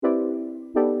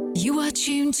You are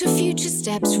tuned to Future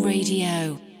Steps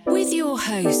Radio with your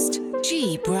host,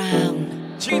 G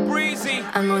Brown. G Breezy.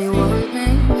 I know you want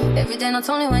me every day, not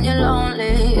only when you're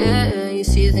lonely. Yeah, you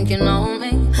see, you think you know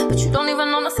me, but you don't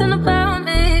even know nothing about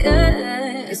me.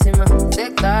 Yeah, you see my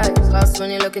thick thighs, lost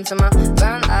when you look into my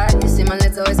brown eyes. You see my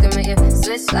lips always can make you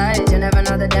switch sides. You never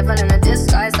know the devil in a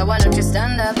disguise, so why don't you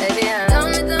stand up, baby? And tell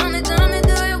me,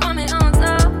 do you want me on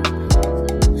top?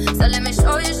 So let me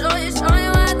show you.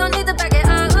 I don't need to back it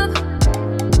up.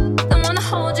 Don't wanna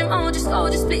hold you slow,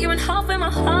 just split you in half with my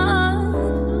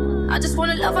heart. I just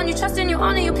wanna love on you, trust in you,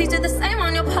 honor you. Please do the same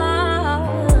on your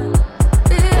part.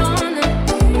 Be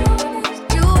honest,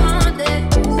 you want it,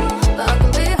 but I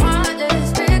can be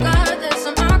heartless, regardless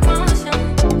of my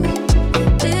conscience.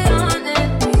 Be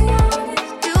honest,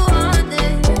 you want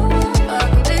it, but I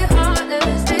can be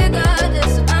heartless,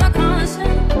 regardless of my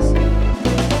conscience.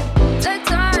 Take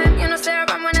time, you know, stare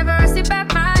around whenever I see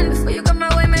bad mind. Before you come my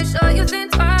way, make sure you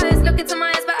think twice. Look into my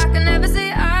eyes, but I can never see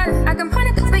eyes. I can point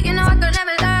it, but you know I could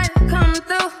never lie. Come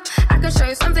through, I can show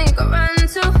you something you can run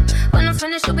to. When I'm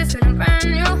finished, you'll be feeling brand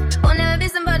new. Will never be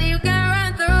somebody you can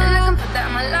run through. And I can put that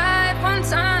in my life one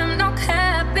time, no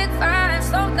cap, big five,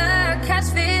 slow that, catch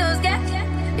feels, yeah.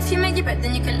 If you make your bed,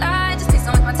 then you can lie. Just take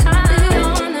some of my time. Be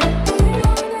honest,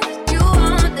 you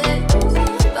want it,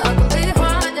 but I can be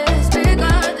heartless,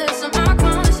 regardless of my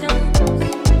conscience.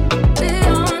 Be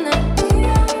honest,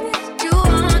 you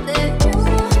want it,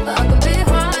 but I can be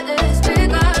heartless,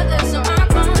 regardless of my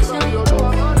conscience.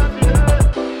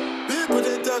 People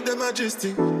they talk them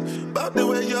majesty about the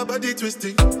way your body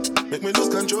twisting. Make me lose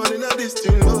control in a this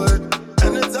thing, Lord.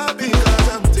 And it's happy because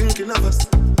I'm thinking of us.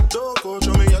 Don't go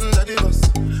show me under the bus.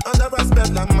 Under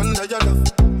respect, I'm under your love.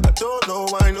 I don't know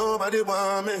why nobody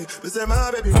want me. But say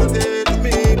my baby, what they do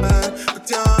me, man. But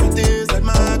your things that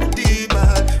might be deep,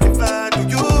 man. If I do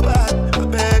you bad, I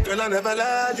beg, girl, I never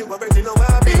lie. You already know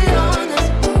I be honest.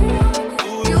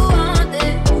 You want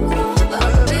it, but I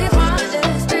can be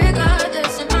heartless,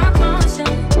 regardless of my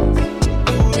conscience.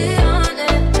 Be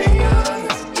honest,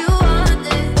 you want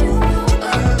it, but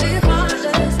I can be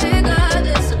heartless,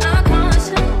 regardless of my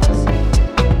conscience.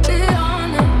 Be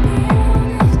honest,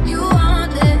 you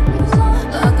want it,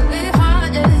 but I can be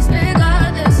heartless,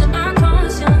 regardless of my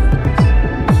conscience.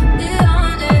 Be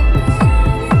honest,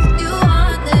 you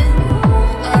want it,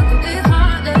 but I can be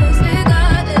heartless,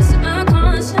 regardless of my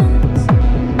conscience.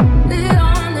 Be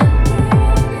honest,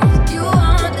 you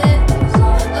want it,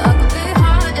 but I can be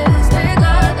heartless,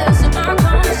 regardless of my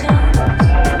conscience.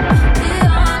 Be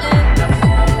honest,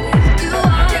 you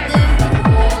want it,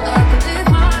 but I can be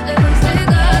heartless,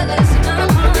 regardless of my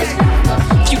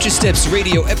conscience. Future Steps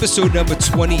Radio, episode number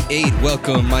 28.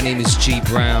 Welcome, my name is G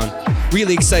Brown.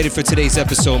 Really excited for today's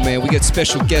episode, man. We got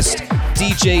special guest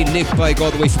DJ Nick Bike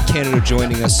all the way from Canada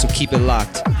joining us, so keep it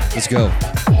locked. Let's go.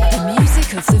 The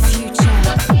music of the future.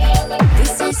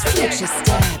 This is Future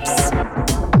Steps.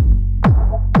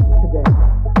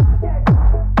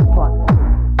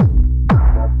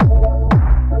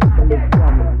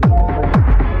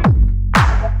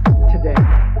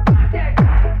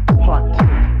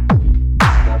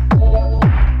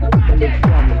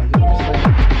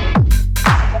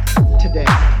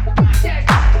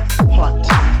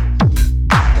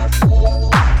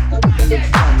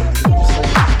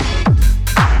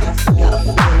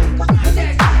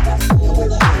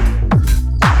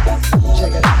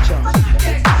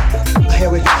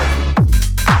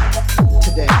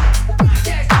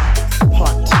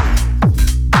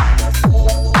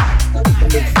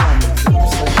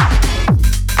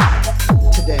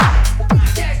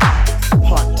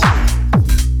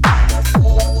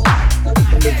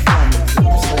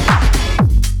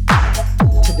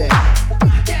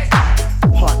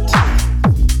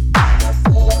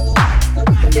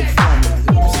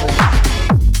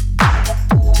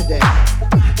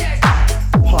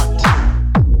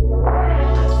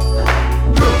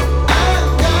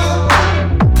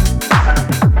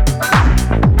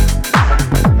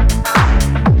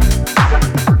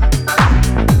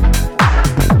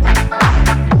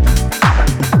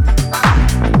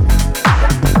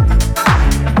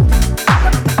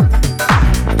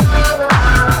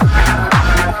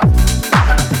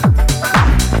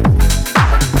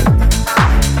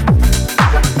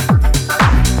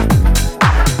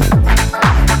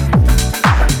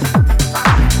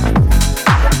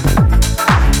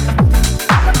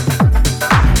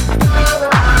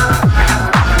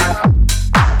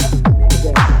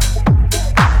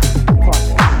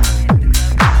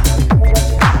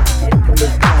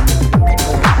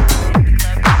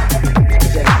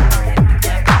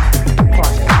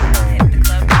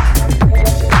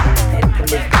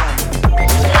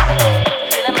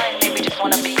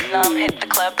 hit the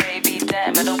club, baby,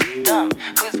 damn, it'll be dumb.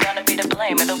 Who's gonna be to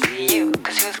blame? It'll be you.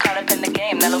 Cause who's caught up in the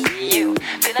game? That'll be you.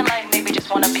 Feeling like maybe just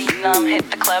wanna be numb. Hit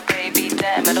the club, baby,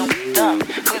 damn, it'll be dumb.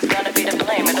 Who's gonna be to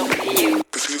blame? It'll be you.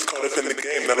 Cause who's caught up in the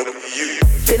game? That'll be you.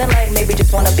 Feeling like maybe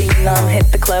just wanna be numb.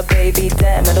 Hit the club, baby,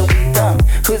 damn, it'll be dumb.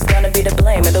 Who's gonna be to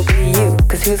blame? It'll be you.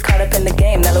 Cause who's caught up in the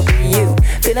game? That'll be you.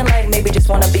 Feeling like maybe just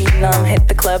wanna be numb. Hit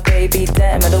the club, baby,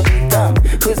 damn, it'll be dumb.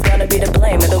 Who's gonna be to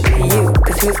blame? It'll be you.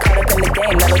 Cause who's caught up in the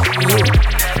game? That'll be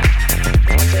you.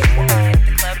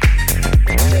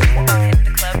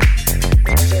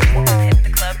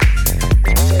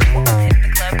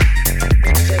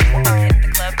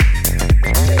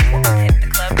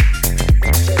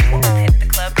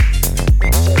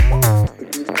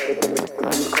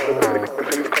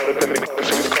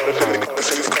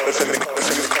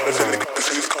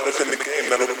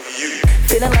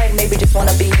 Feeling like maybe just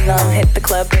wanna be numb. Hit the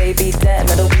club, baby, damn,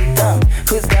 it'll be dumb.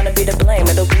 Who's gonna be to blame?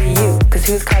 It'll be you. Cause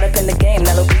who's caught up in the game?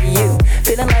 That'll be you.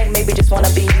 Feeling like maybe just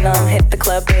wanna be numb. Hit the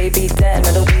club, baby, damn,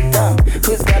 it'll be dumb.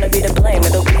 Who's gonna be to blame?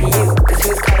 It'll be you. Cause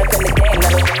who's caught up in the game?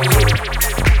 That'll be you.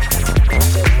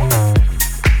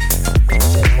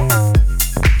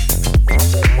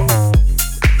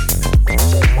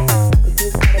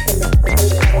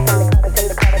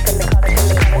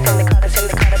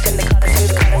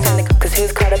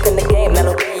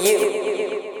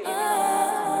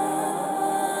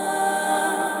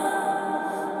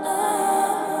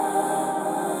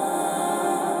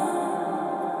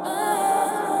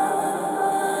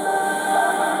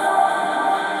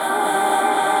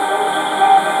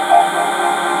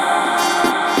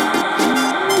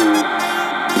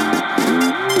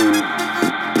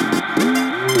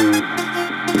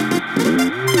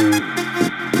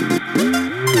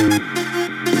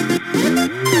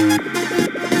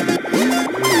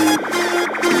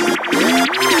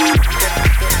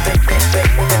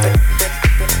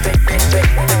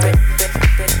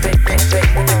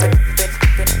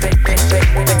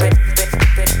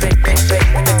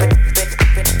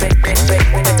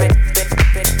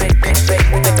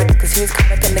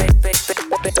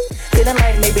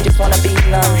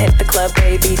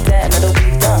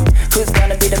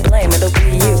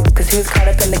 Who's caught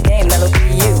up in the game, that'll be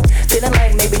you.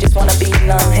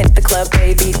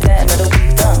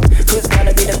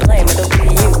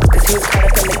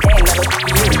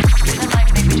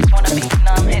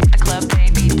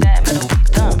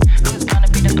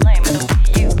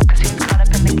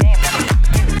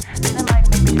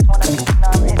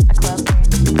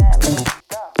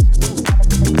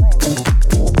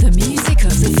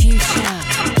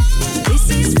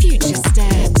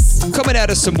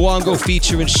 Some Wango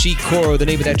featuring Chic Coro. The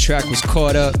name of that track was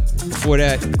Caught Up. Before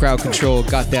that, Crowd Control,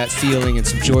 Got That Feeling, and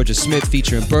some Georgia Smith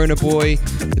featuring Burna Boy,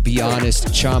 the Be Honest,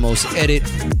 Chamos edit.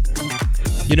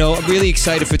 You know, I'm really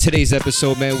excited for today's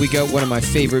episode, man. We got one of my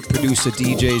favorite producer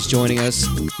DJs joining us.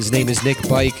 His name is Nick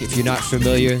Bike. If you're not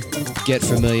familiar, get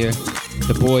familiar.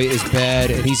 The boy is bad,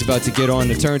 and he's about to get on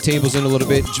the turntables in a little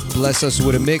bit. Bless us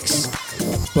with a mix.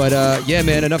 But yeah,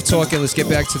 man, enough talking. Let's get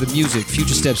back to the music.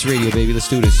 Future Steps Radio, baby. Let's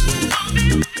do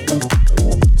this.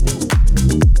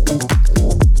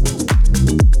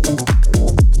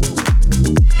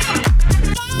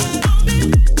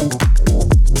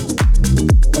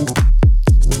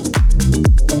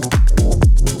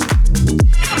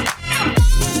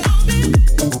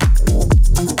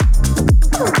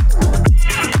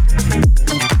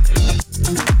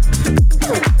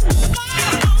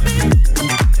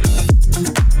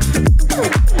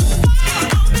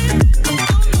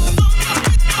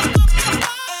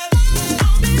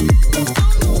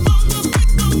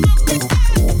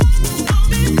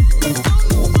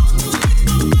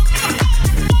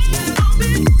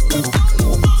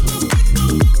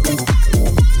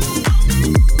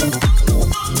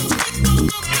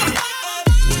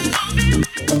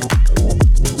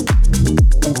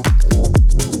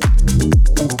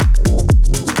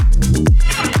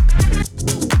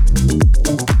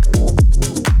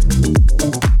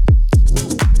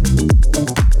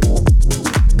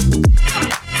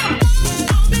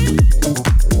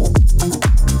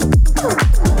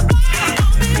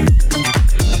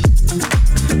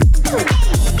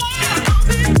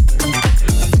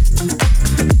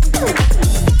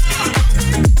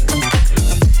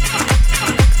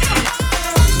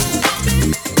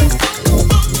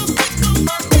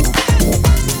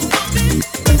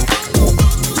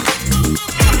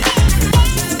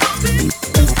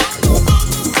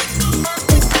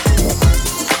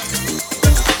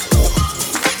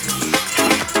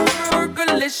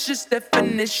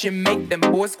 shit make them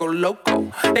boys go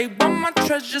loco. They want my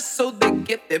treasures so they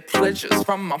get their pleasures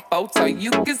from my photo. You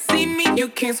can see me, you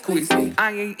can't squeeze me.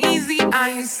 I ain't easy, I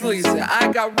ain't sleazy.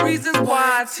 I got reasons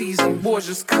why I tease them. Boys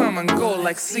just come and go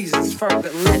like seasons.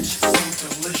 Fergalicious,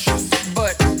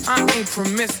 but I ain't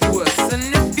promiscuous. And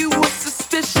if you were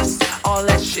suspicious, all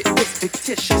that shit is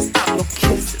fictitious. I blow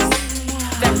kisses.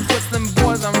 That puts them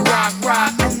boys on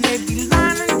rock, and they be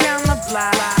lining down the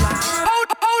block.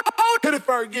 Hit it,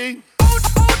 Fergie.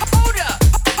 Hold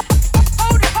up.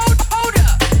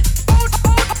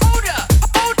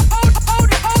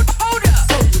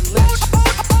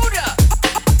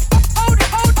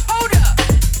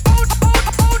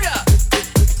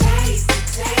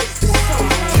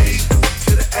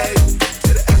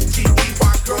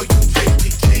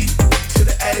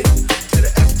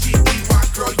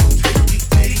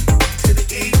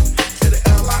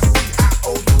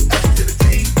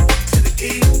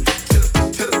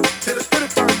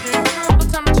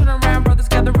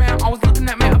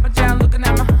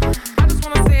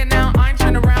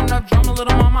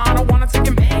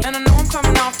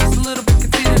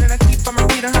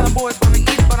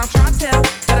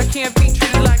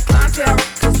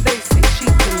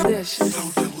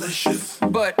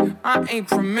 I ain't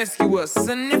promiscuous,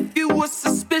 and if you were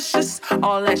suspicious,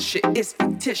 all that shit is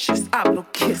fictitious. I blow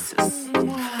kisses.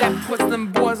 That puts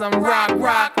them boys on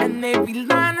rock, and they be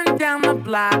lining down the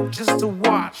block just to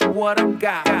watch what I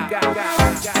got.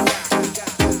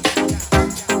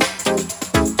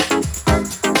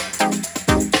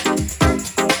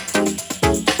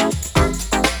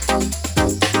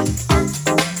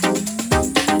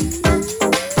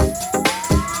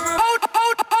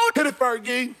 Hit it,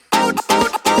 Fergie.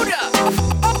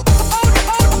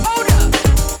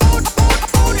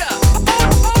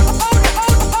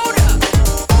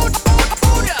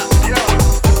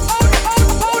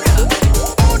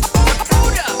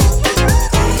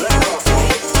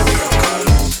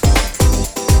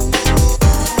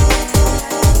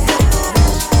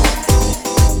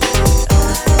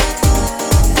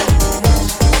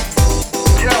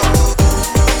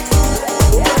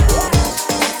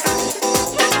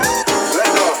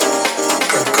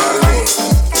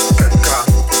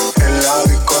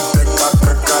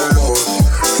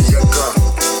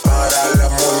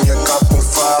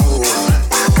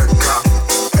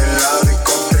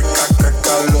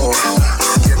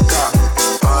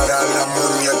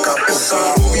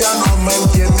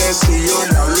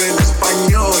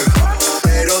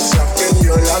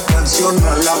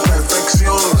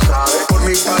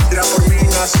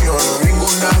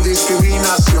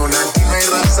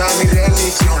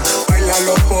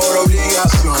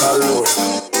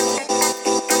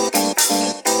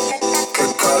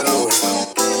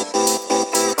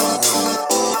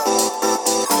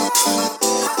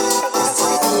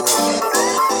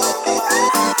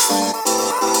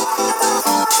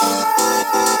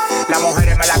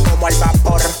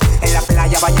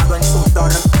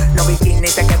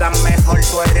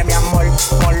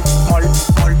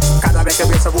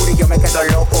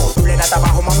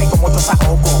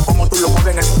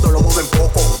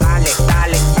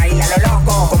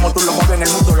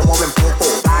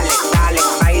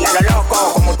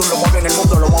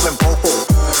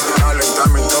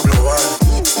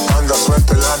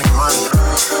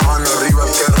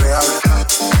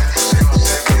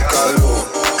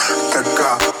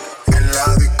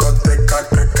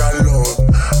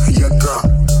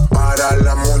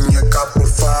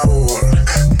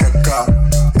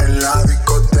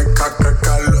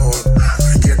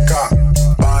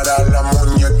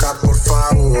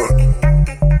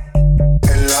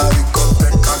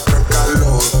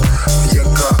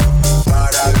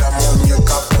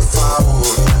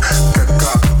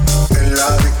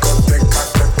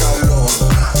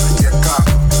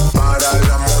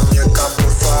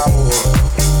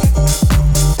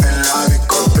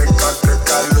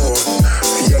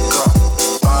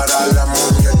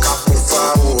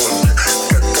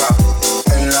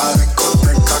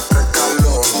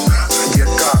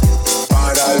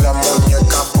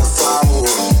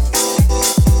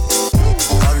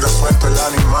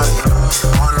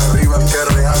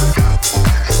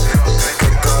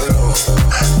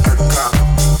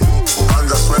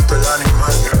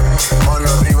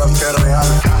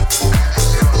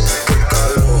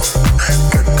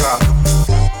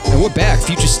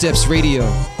 Steps Radio,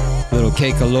 little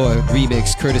K Calor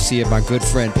remix courtesy of my good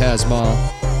friend Paz Mal,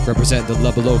 representing the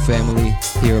Love Below family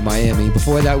here in Miami.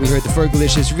 Before that, we heard the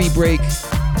Fergalicious re-break,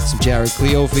 some Jared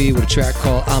Cleofe with a track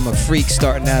called I'm a Freak,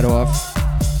 starting that off.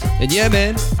 And yeah,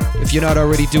 man, if you're not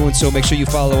already doing so, make sure you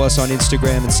follow us on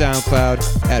Instagram and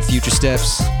SoundCloud at Future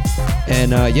Steps.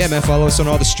 And yeah, man, follow us on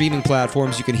all the streaming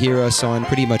platforms. You can hear us on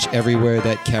pretty much everywhere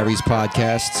that carries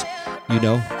podcasts. You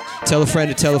know, tell a friend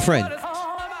to tell a friend.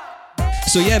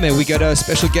 So yeah, man, we got a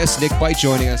special guest, Nick Bite,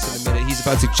 joining us in a minute. He's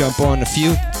about to jump on a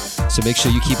few, so make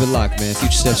sure you keep it locked, man.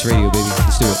 Future Steps Radio, baby.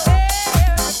 Let's do it.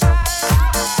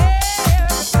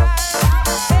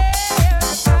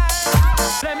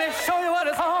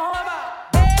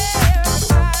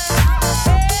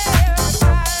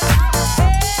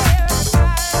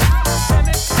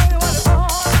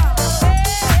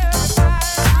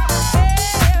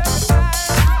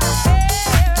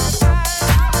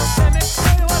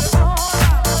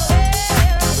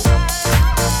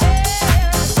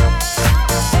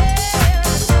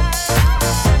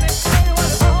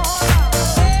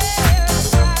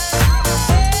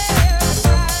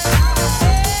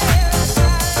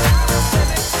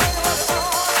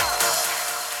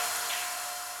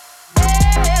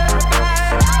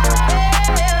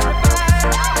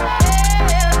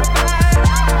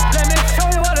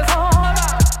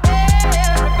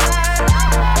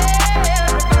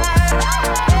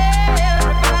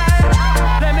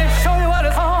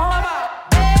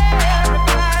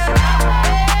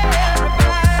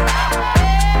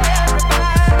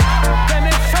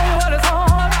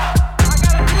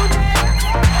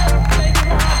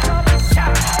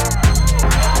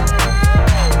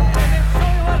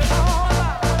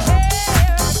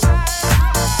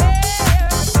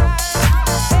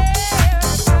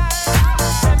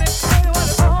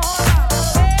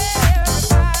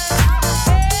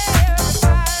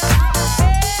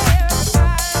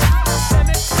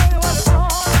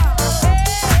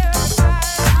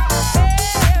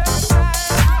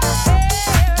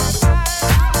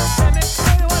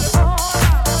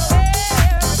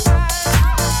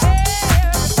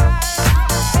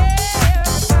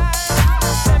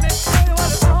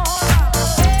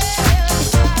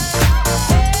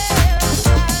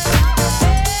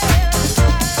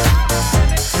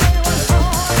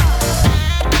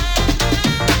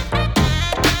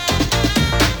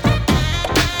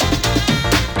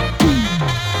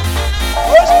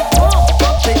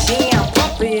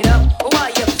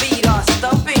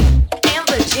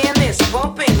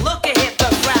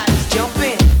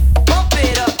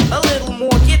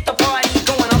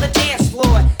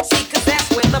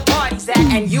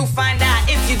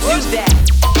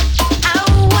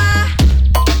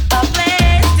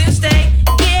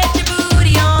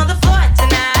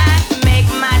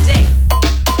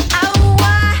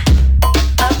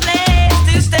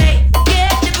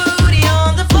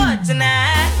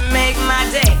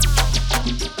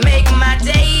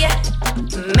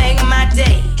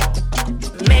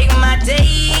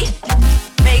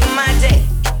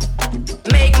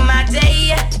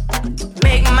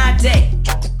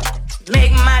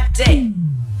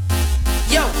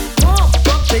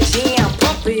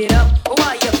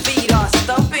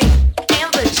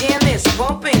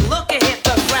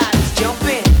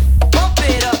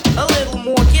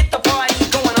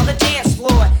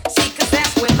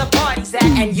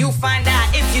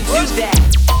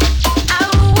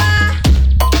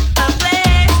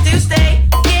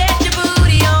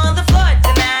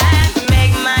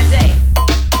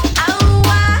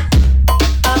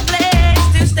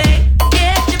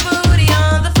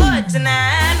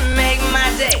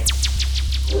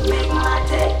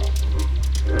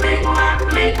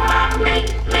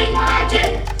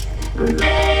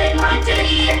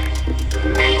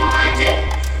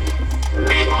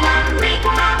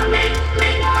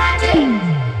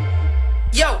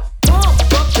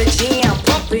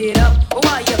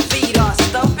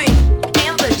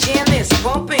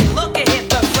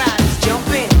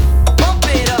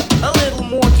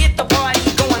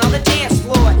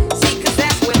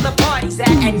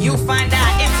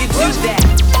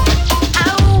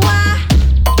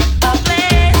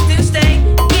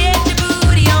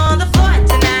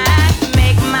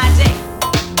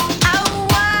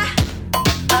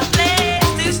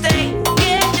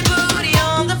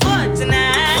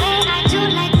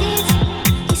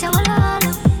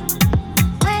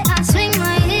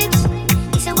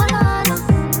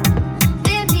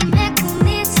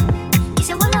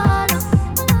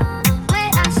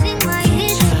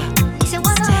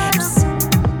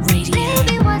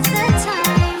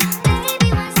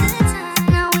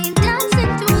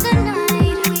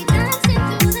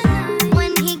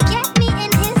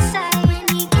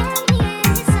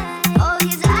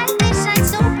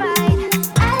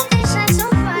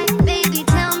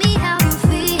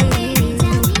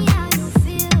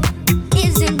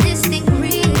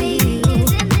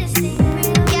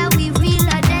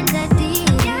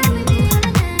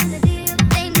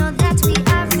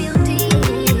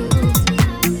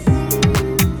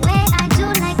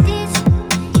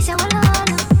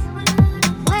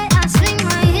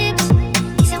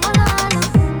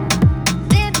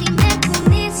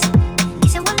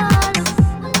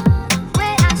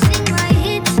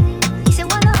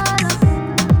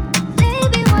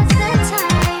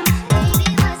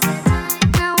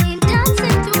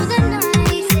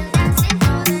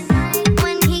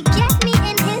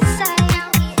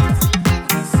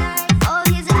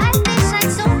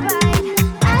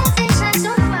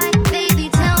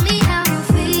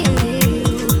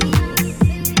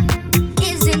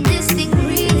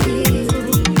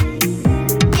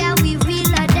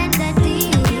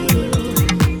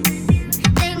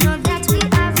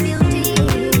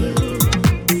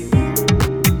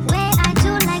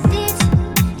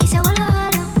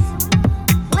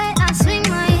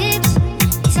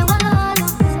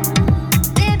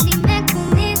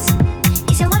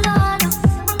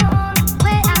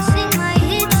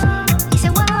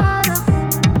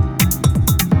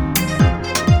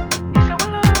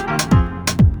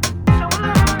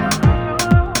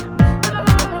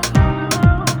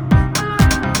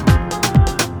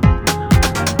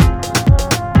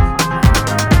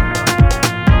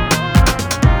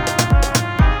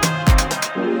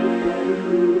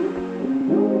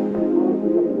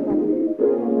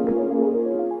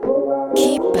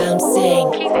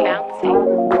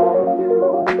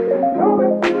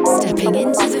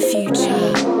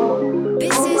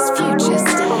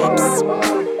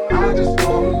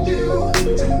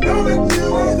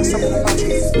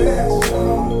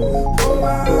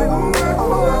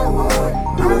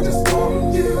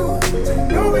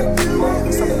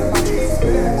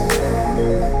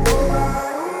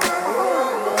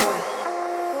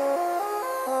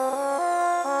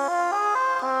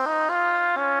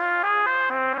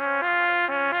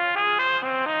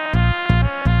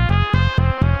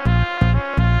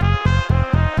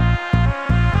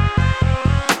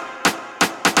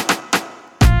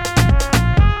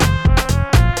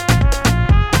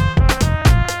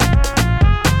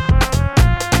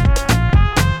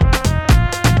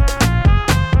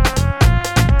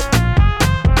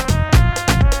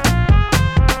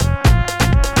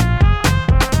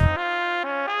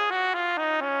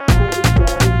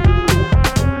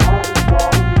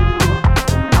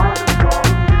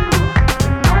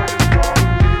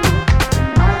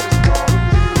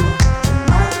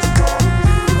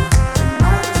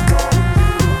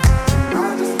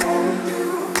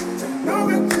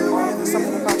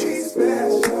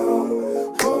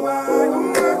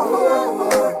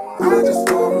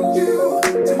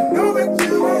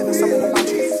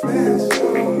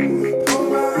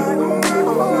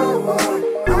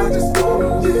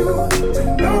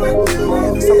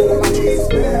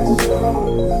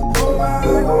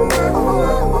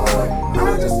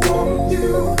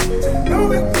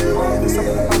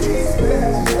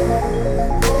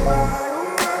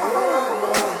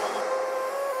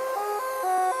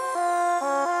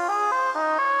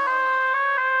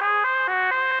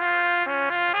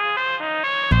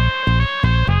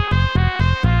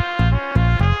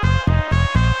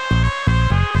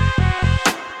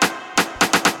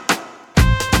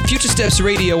 Future Steps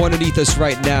Radio underneath us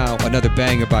right now. Another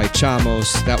banger by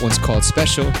Chamos. That one's called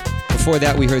Special. Before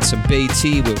that, we heard some Bay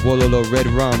T with Wololo Red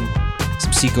Rum.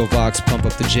 Some Seco Vox, Pump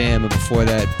Up the Jam. And before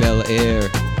that, Bel Air,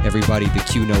 Everybody the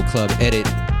QNO Club Edit.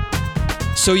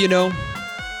 So, you know,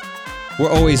 we're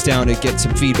always down to get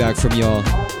some feedback from y'all.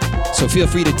 So feel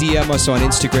free to DM us on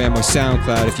Instagram or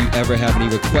SoundCloud if you ever have any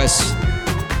requests.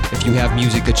 If you have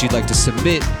music that you'd like to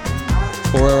submit.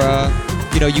 Or,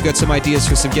 you know, you got some ideas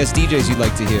for some guest DJs you'd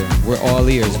like to hear. We're all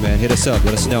ears, man. Hit us up.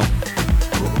 Let us know.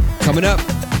 Coming up,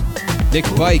 Nick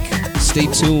Bike. Stay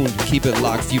tuned. Keep it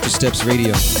locked. Future Steps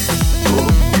Radio.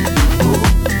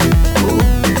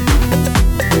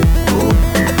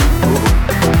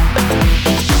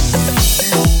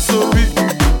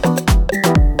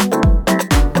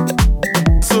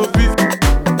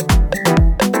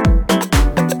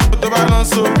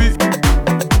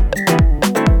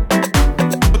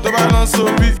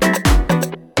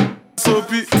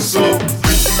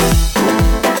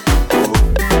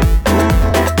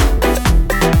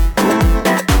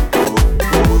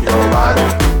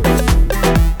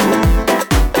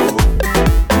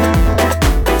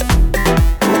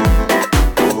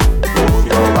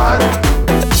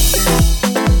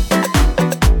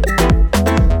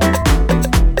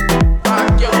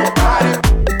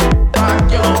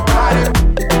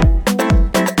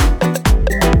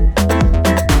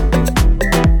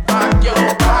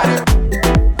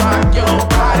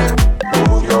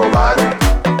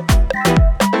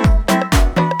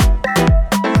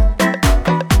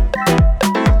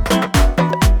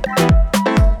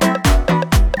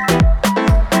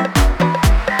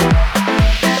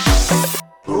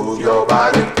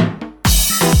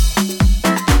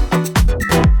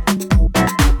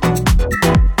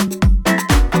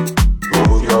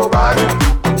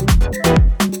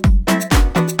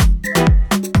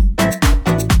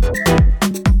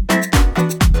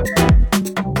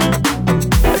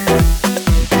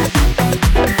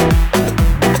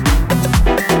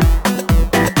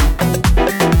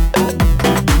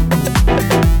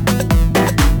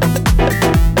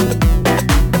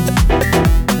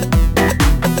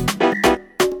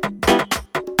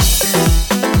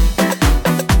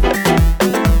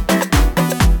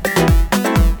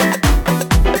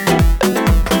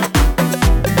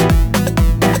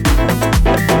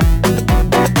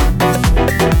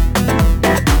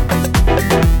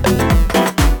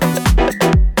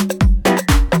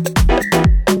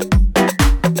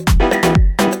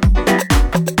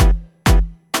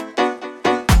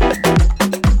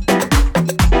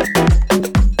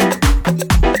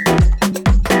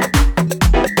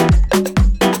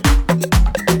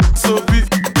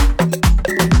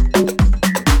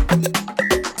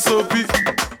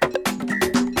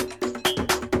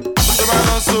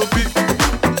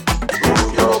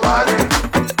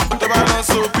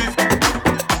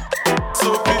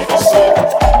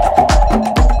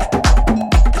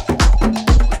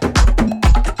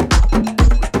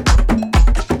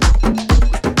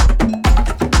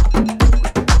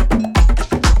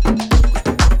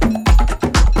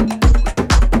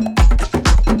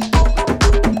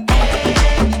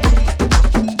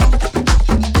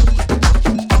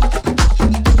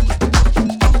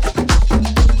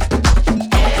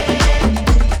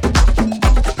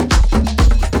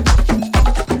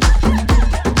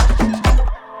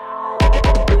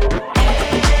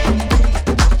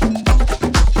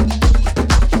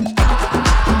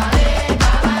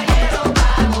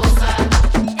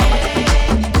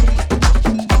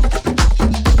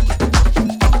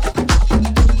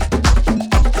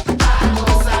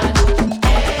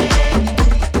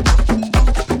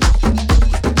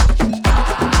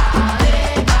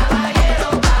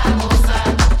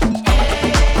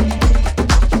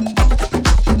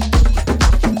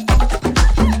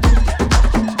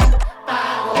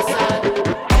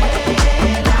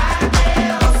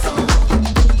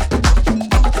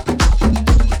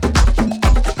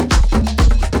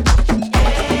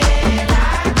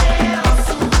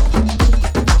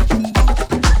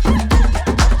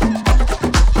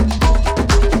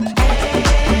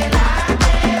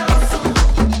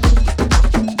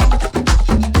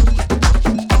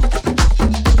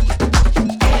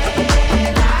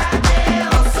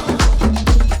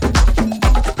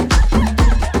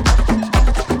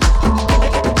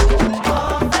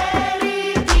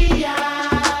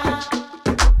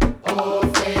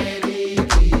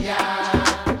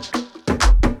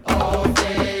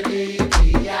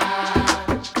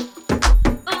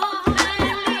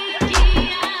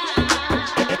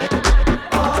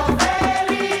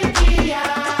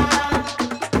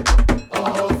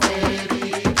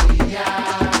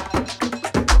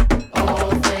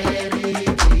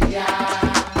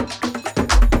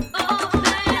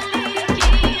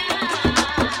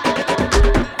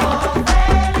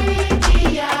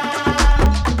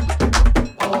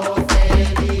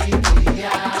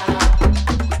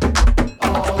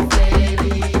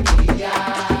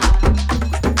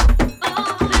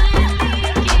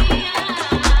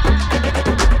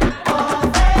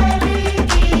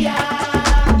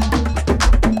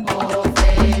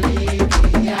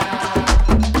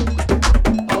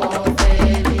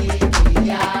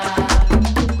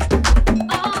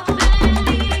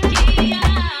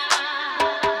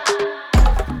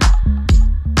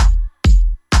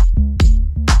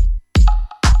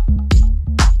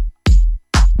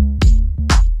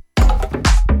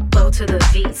 to the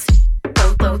beats.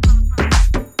 Blow, blow.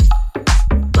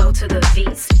 Blow to the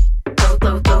beats. Blow,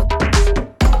 blow, blow.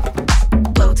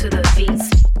 Blow to the beats.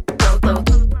 Blow, blow.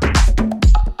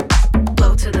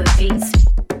 Blow to the beats.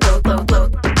 Blow, blow, blow.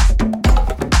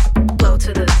 Blow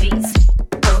to the beats.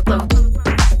 Blow, blow.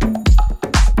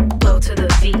 Blow to the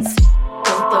beats.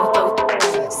 Blow, blow, blow.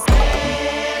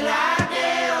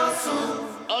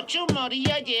 Ochu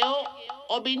Maria Yeo,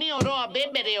 Obini Oro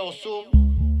Abembere Osu.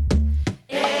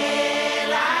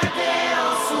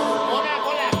 Ora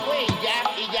kola kwe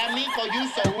ya mi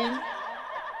koyuso un.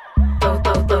 Blow,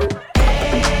 blow, blow.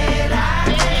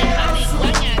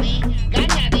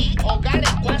 Gañadi, ogale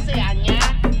kwase aña.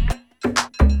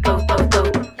 Blow, blow, blow.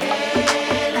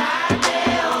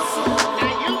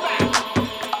 Ayuba,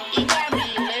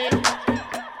 igamile.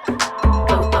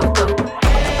 Blow, blow, blow.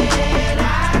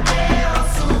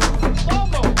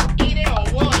 Pogo, ire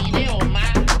owo, ire oma.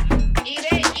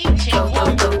 Ire iche Blow, blow,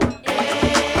 blow.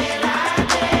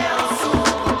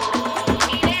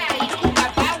 ire aikuba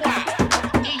bawa.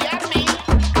 Iyami,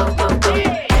 Blow, blow, blow.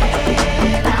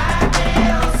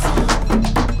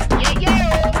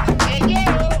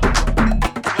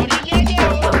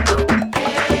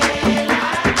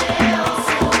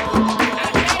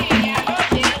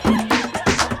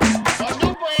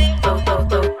 Blow, blow,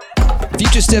 blow.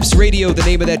 Future Steps Radio, the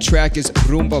name of that track is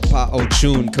Rumba Pa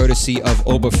Ochun, courtesy of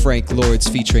Oba Frank Lords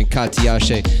featuring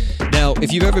Katiashe. Now,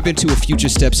 if you've ever been to a Future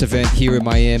Steps event here in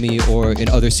Miami or in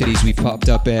other cities we've popped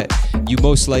up at, you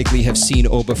most likely have seen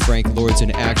Oba Frank Lords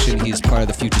in action. He is part of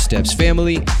the Future Steps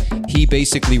family. He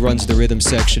basically runs the rhythm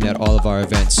section at all of our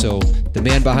events. So the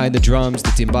man behind the drums, the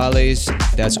timbales,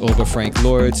 that's Oba Frank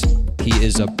Lords. He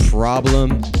is a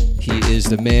problem. He is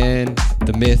the man,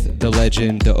 the myth, the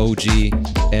legend, the OG.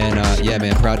 And yeah,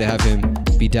 man, proud to have him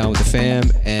be down with the fam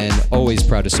and always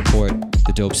proud to support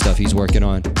the dope stuff he's working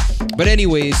on. But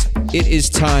anyways, it is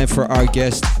time for our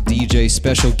guest DJ,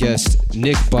 special guest,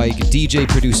 Nick Bike, DJ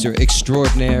producer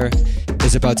extraordinaire,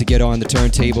 is about to get on the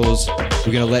turntables.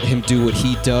 We're gonna let him do what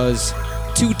he does.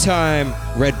 Two-time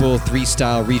Red Bull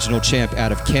 3-style regional champ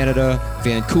out of Canada,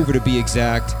 Vancouver to be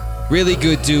exact. Really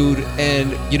good dude,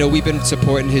 and you know, we've been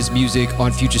supporting his music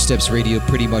on Future Steps Radio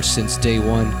pretty much since day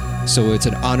one. So it's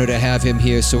an honor to have him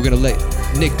here. So we're gonna let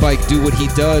Nick Bike do what he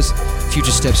does.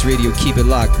 Future Steps Radio, keep it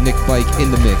locked. Nick Bike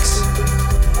in the mix.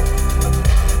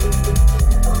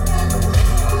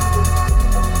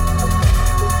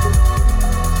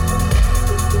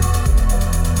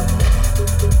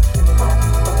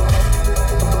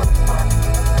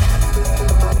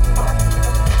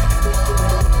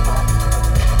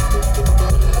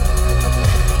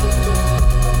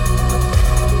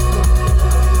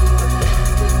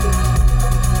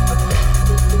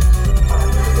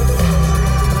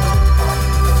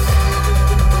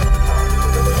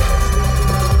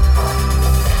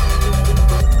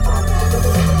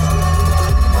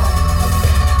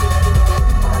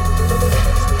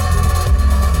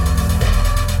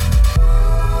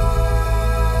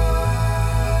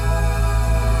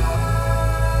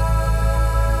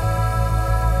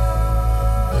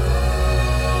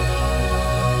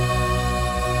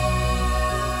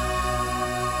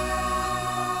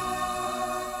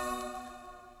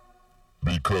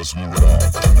 Because we rock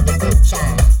the good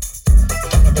time,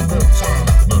 the good time,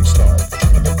 non-stop,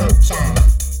 the good time,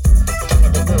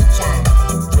 the good time,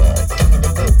 rock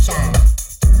the good time,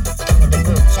 the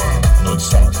good time,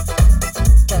 non-stop.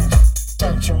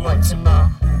 Don't you want to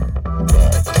know?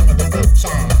 Rock the good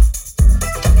time,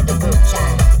 the good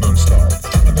time, non-stop,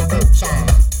 the good time,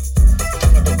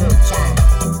 the good time,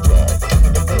 rock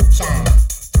the good time,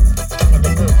 the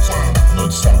good time,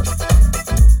 non-stop.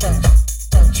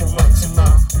 Don't you want to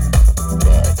know?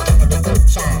 Rock the good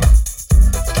time.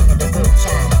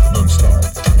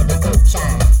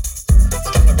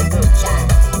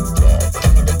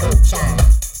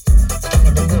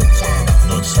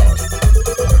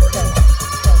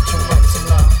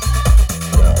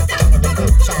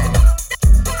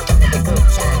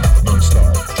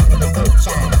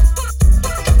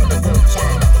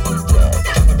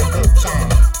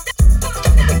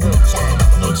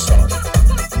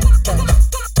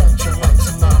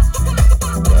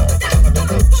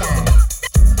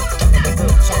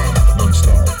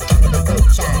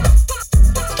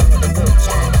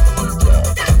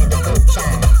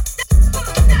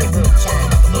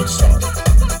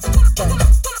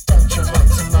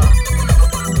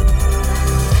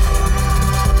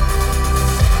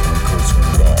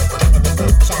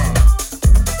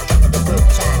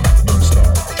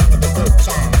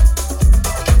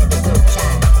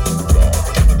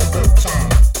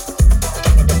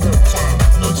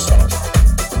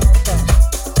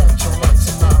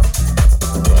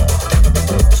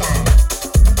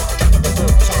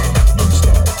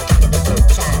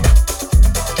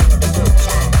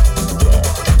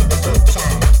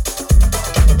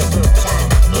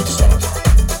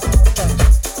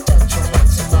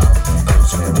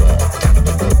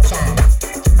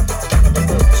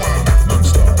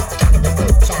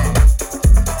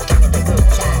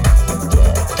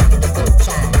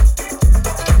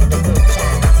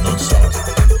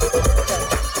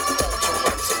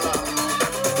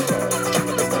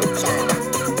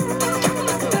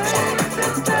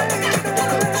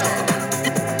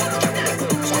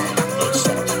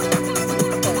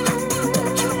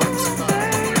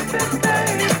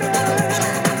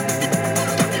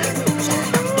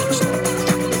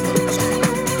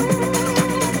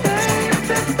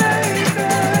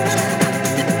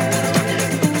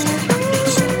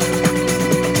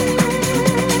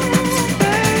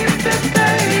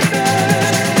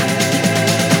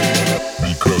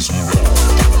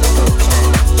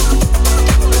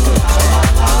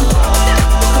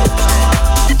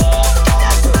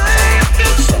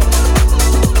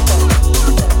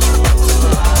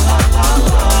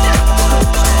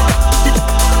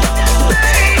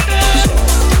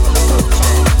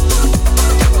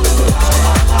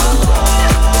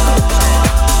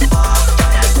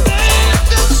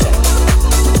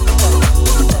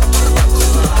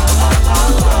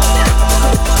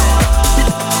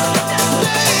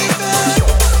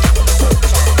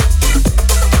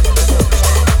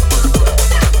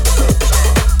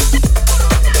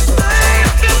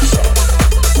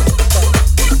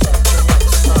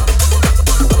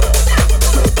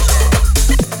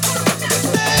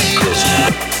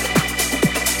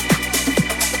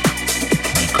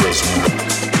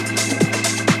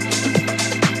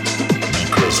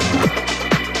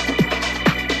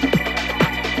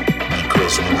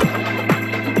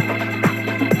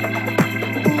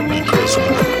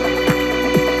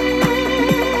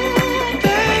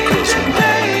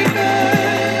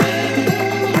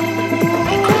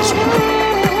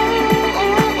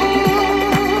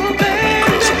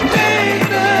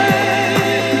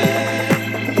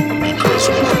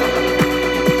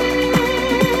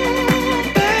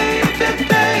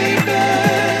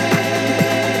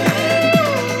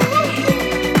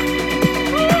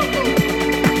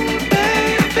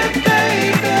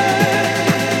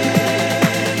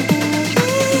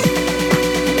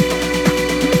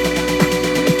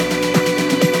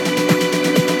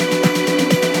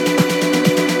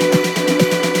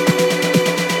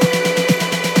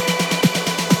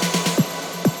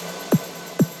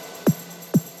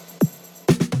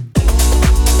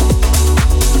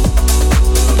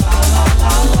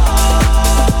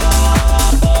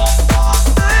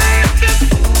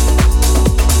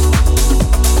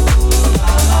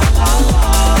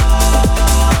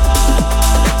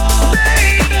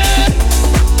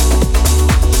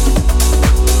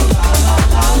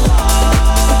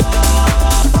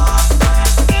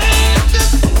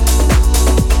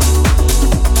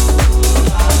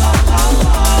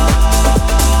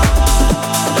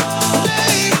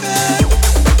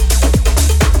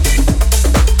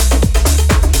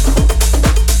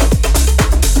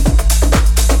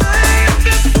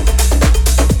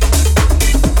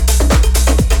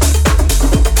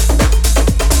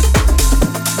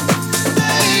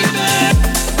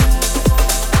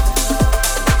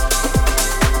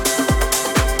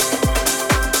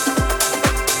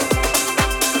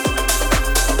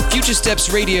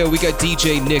 Steps Radio, we got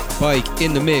DJ Nick Bike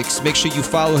in the mix. Make sure you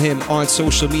follow him on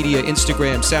social media,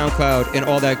 Instagram, SoundCloud, and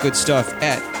all that good stuff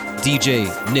at DJ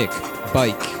Nick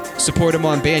Bike. Support him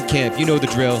on Bandcamp, you know the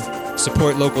drill.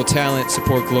 Support local talent,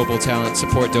 support global talent,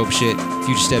 support dope shit.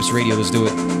 Future Steps Radio, let's do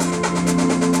it.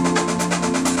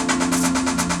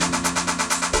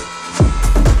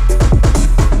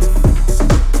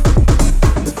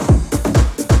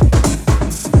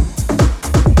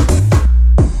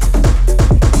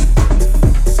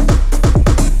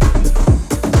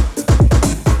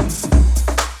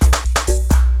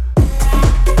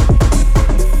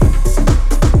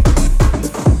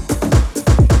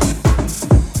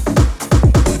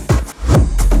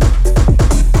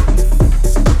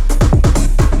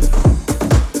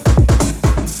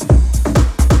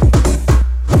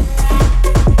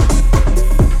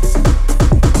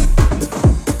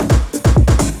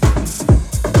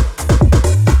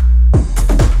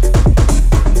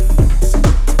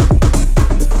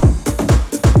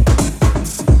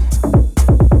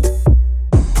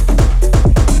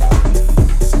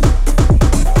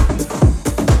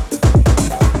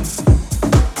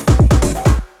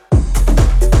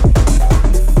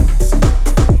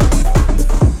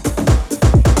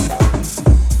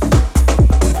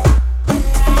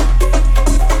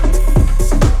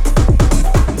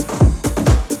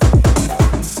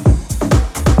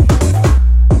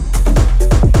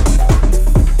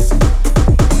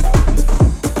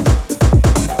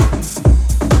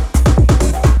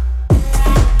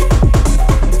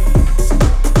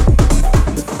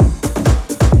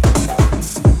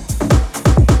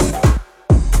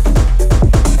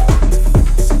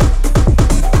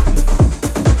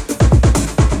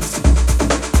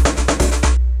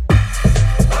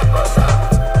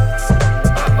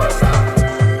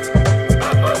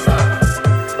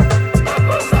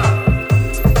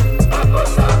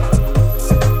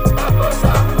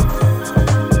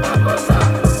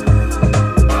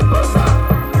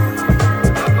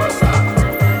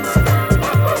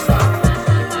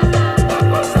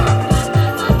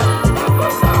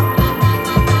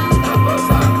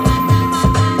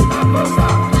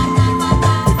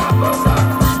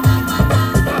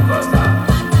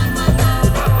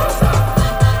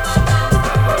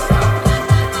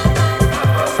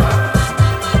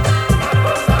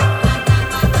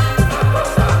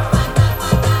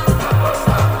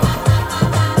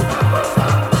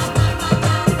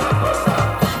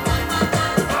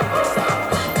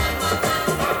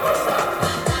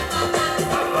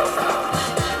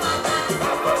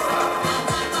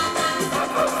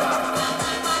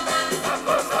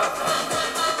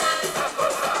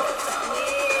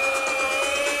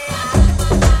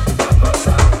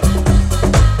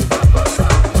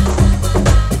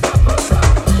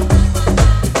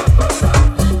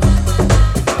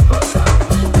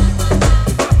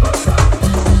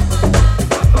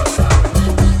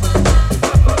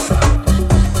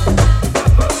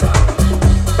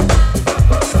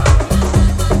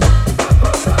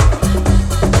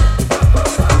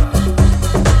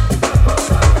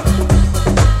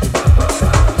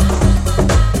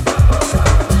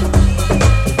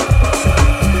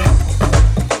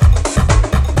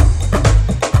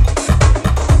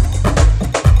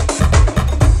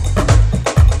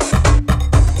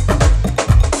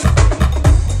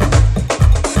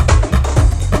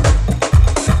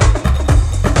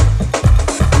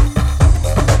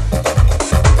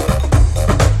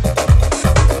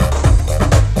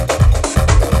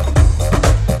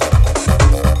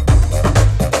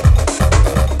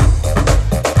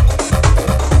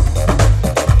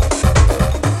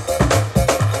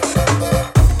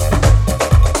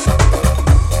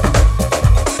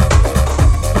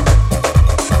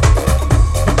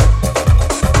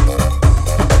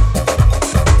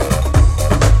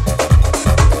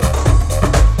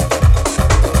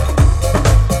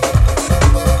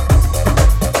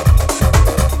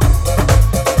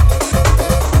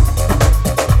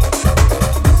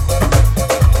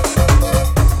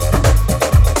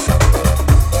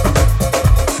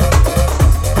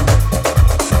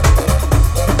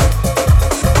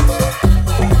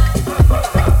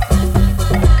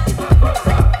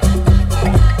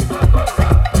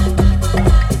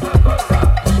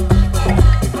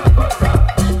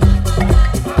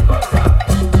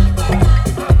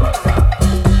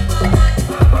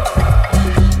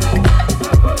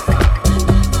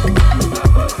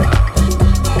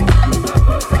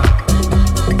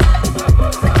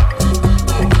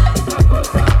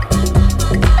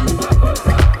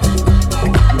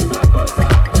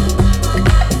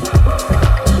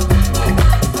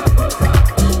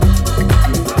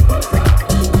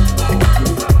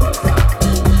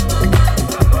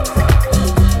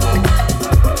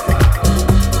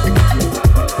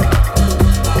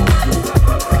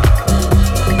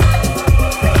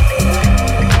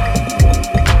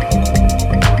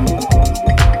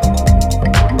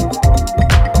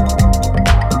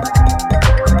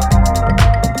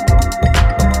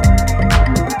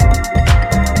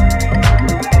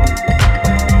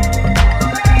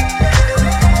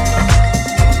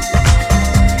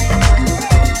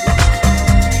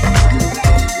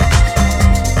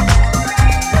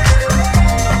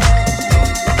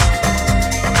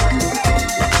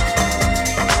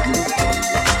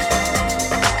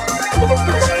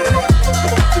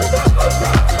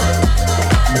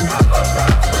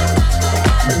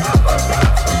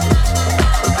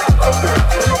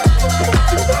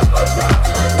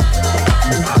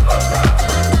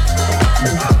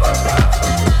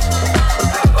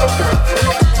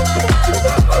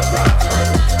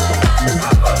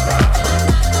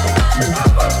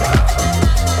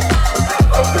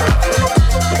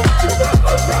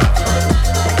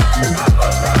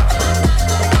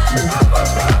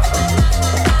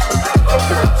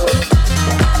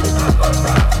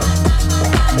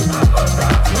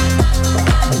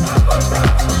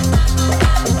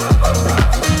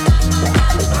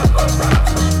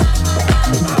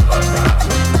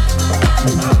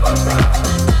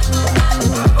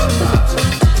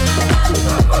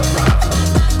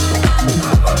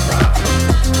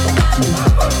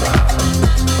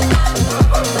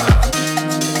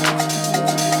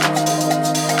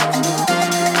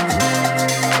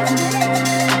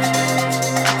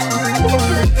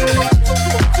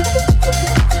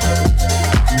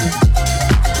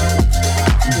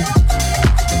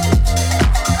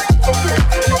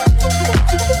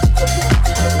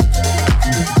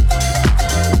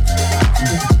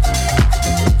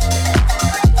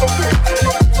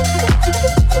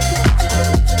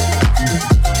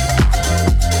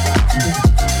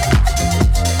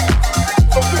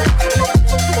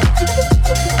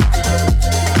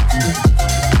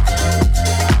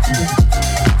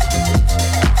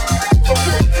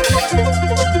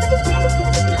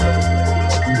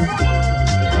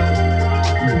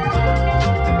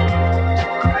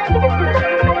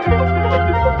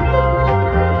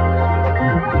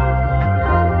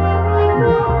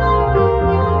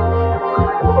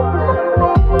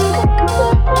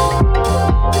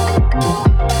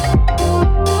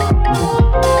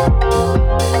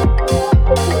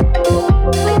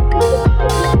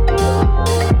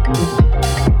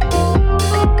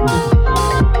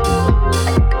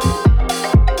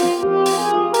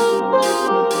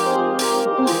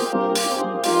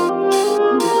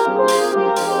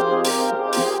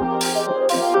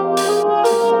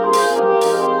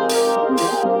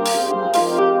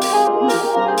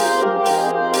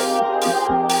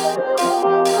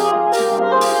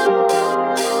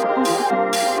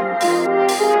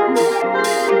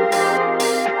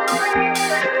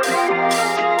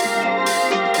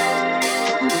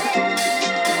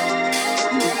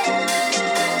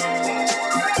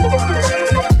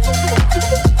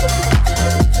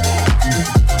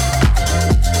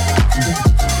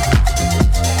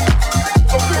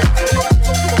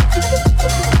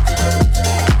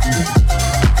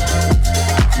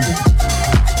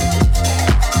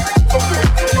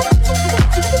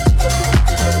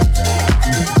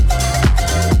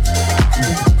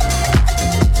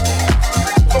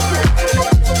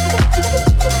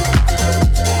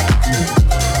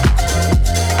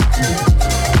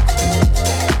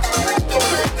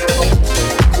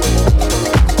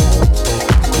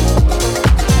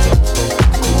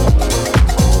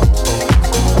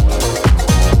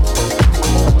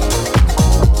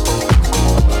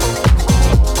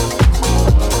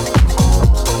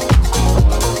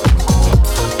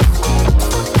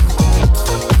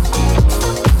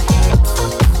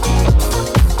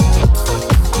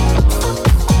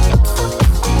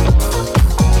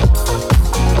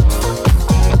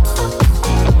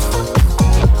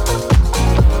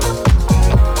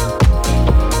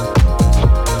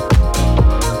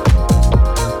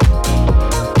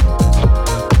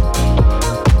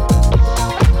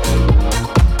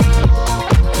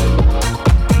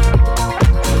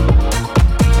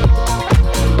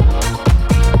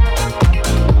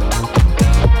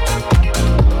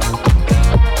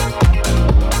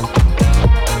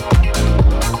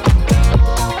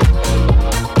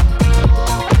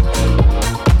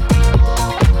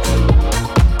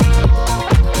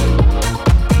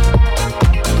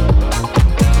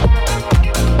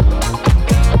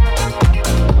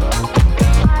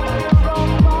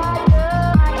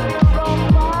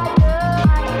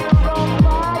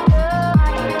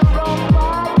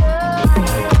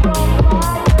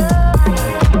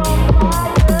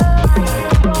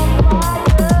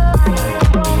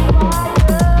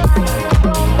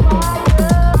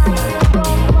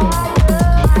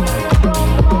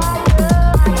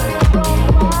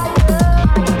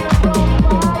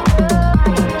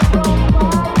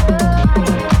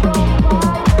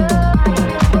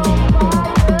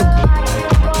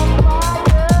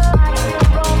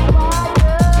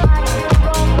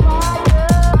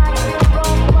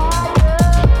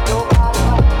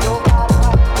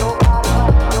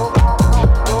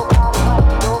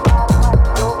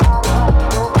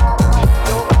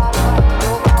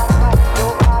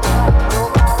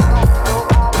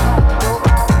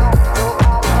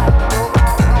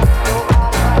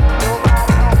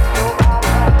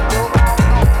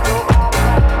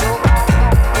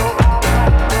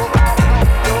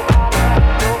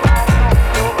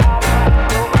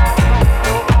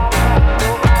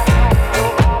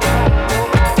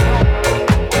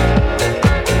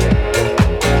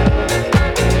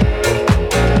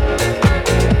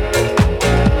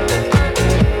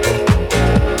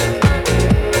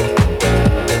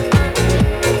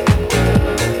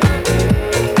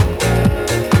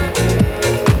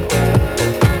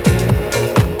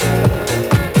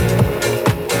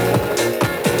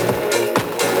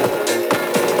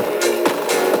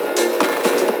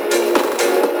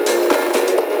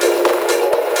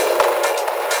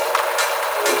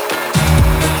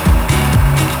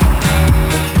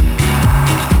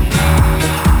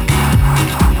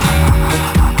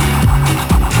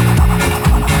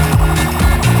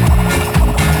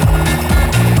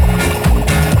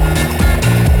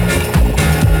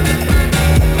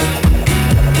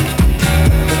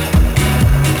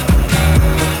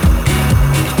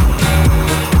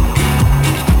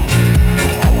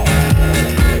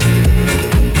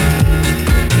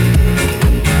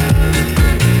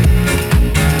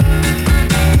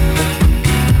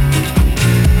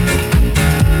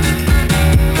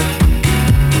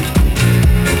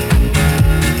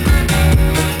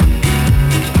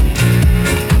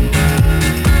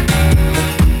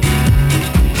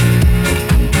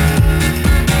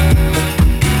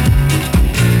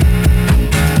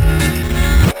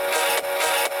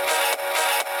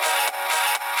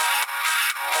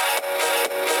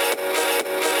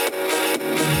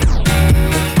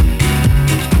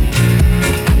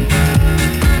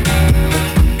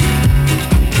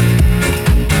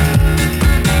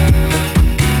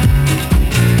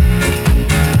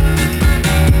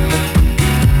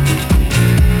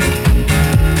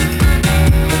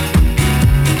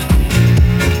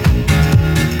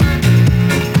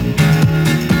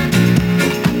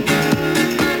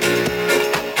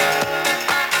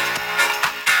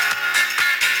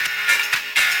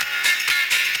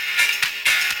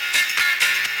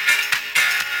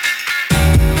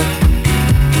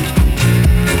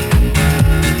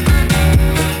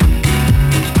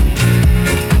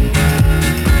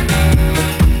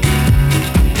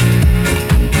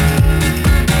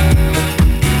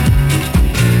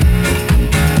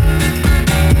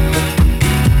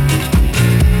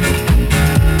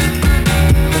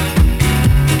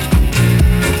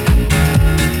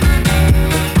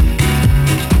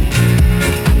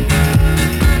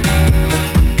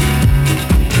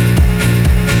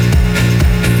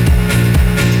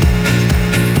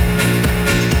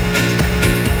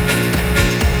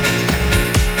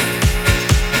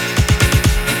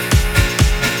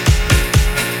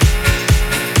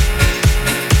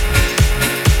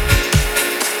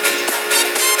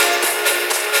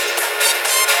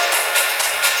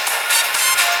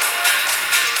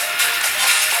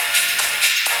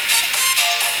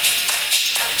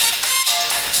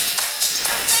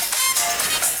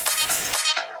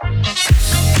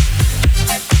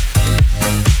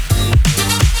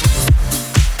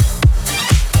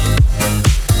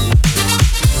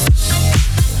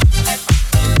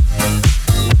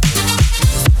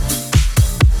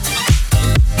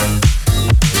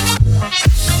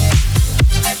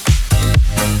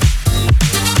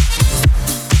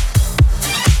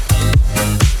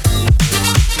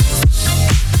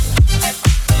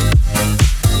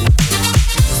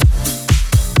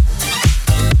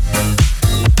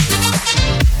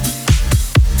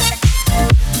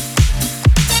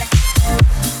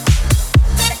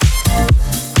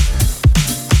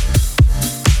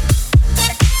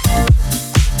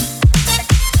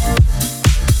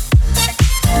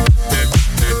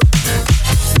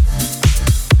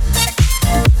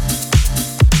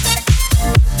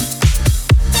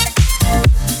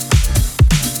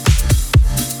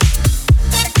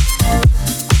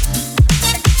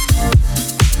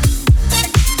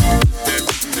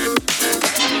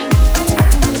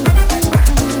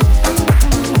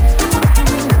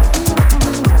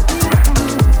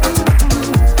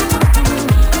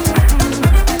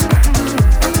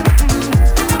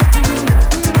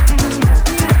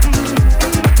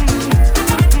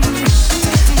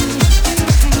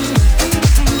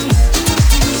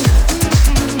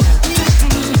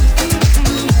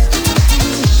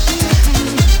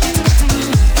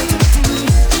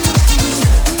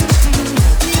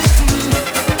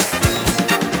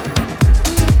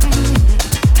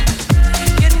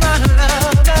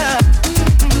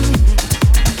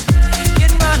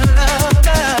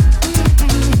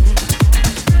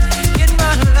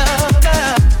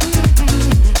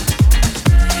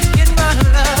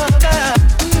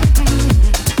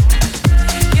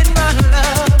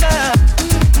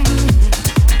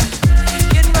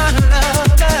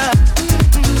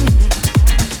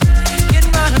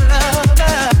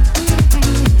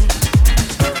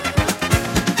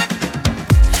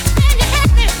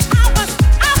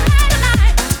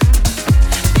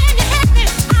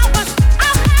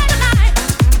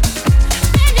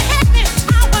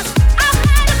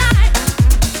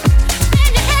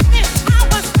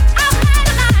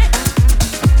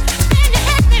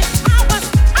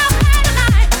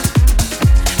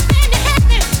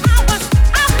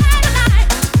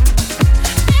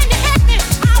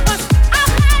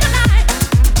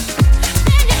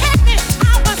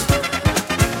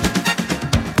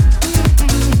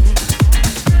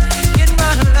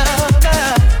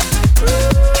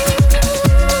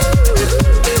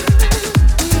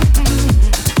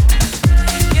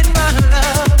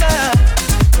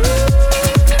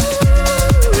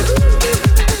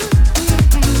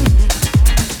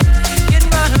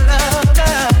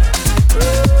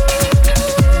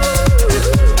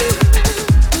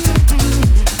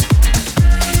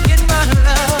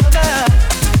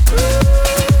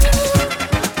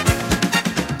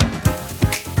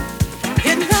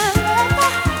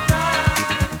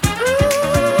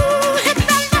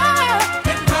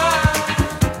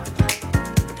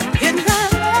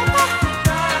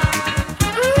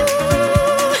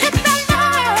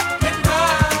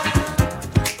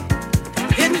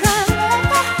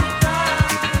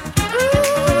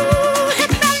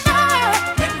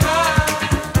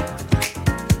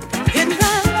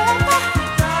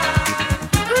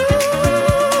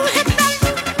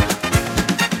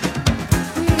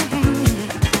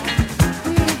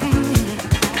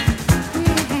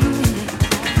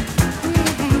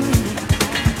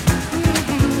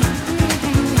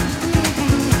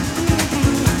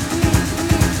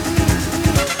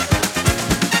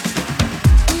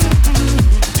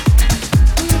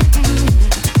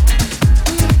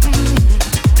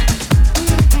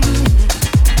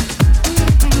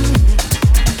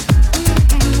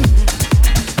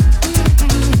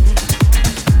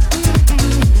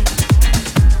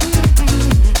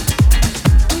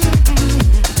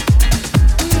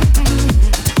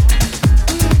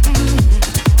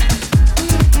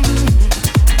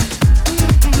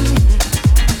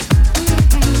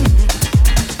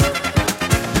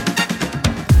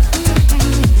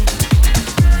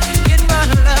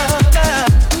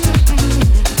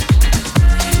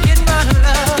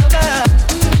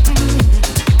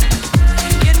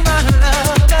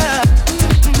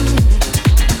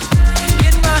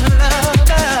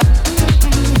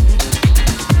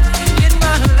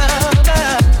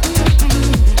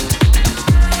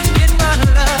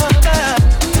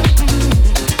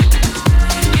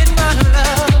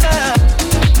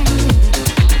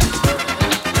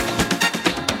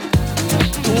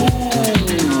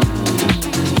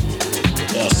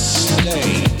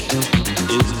 steak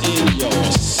is in your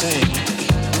sink.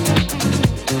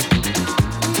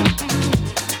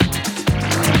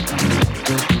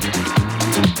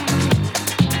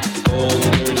 Old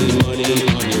dirty money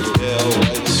on your pale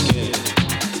white skin.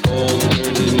 Old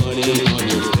dirty money on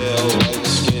your pale white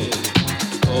skin.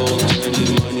 Old dirty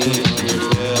money on your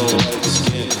pale white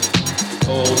skin.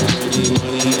 Old dirty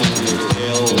money on your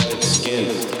pale white skin.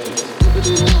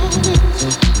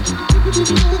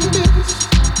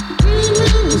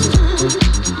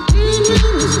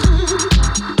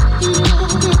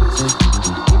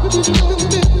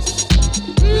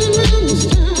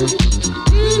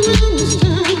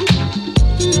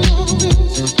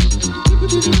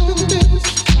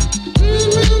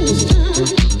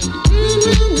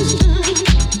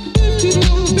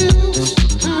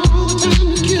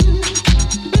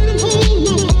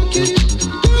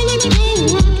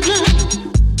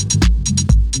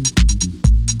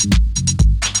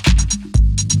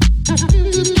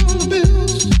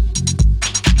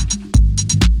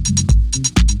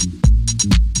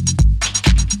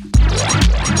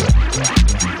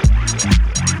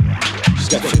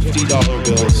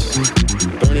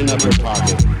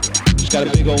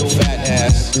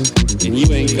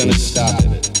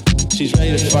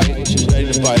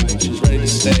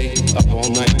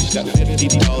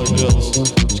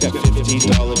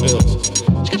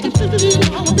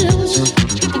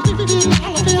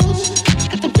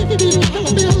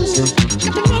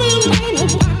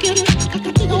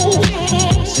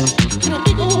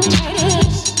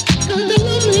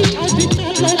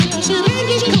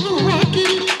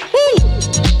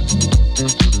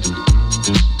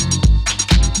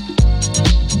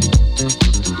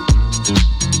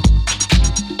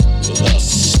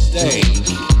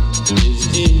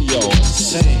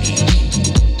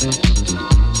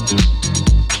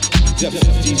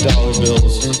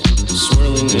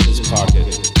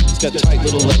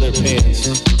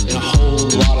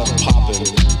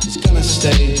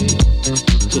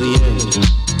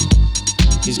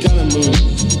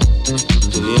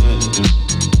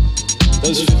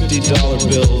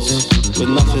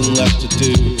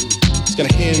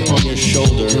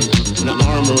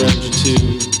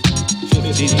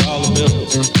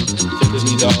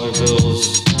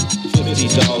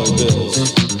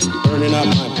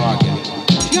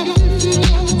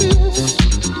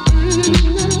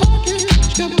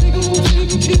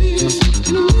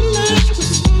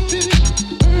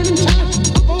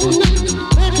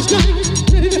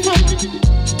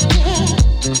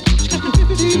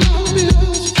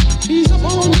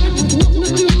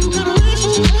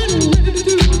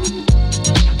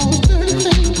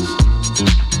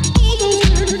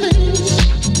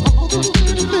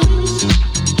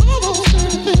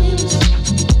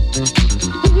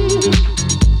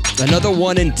 Another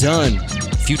one and done.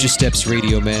 Future Steps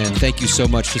Radio, man. Thank you so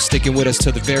much for sticking with us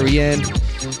to the very end.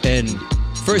 And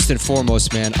first and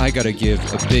foremost, man, I gotta give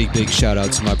a big shout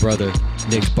out to my brother,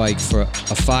 Nick Bike, for a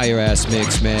fire-ass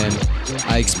mix, man.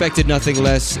 I expected nothing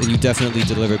less, and you definitely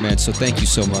delivered, man, so thank you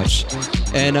so much.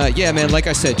 And yeah, man, like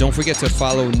I said, don't forget to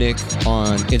follow Nick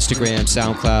on Instagram,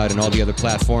 SoundCloud, and all the other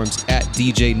platforms at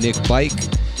DJ Nick Bike.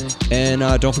 And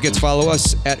don't forget to follow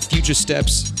us at Future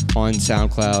Steps on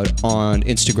SoundCloud, on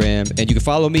Instagram, and you can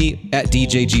follow me at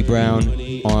DJ G Brown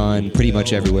on pretty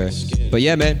much everywhere. But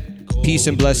yeah, man, peace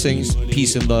and blessings,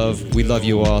 peace and love. We love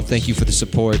you all. Thank you for the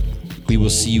support. We will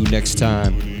see you next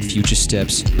time. Future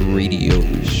Steps Radio.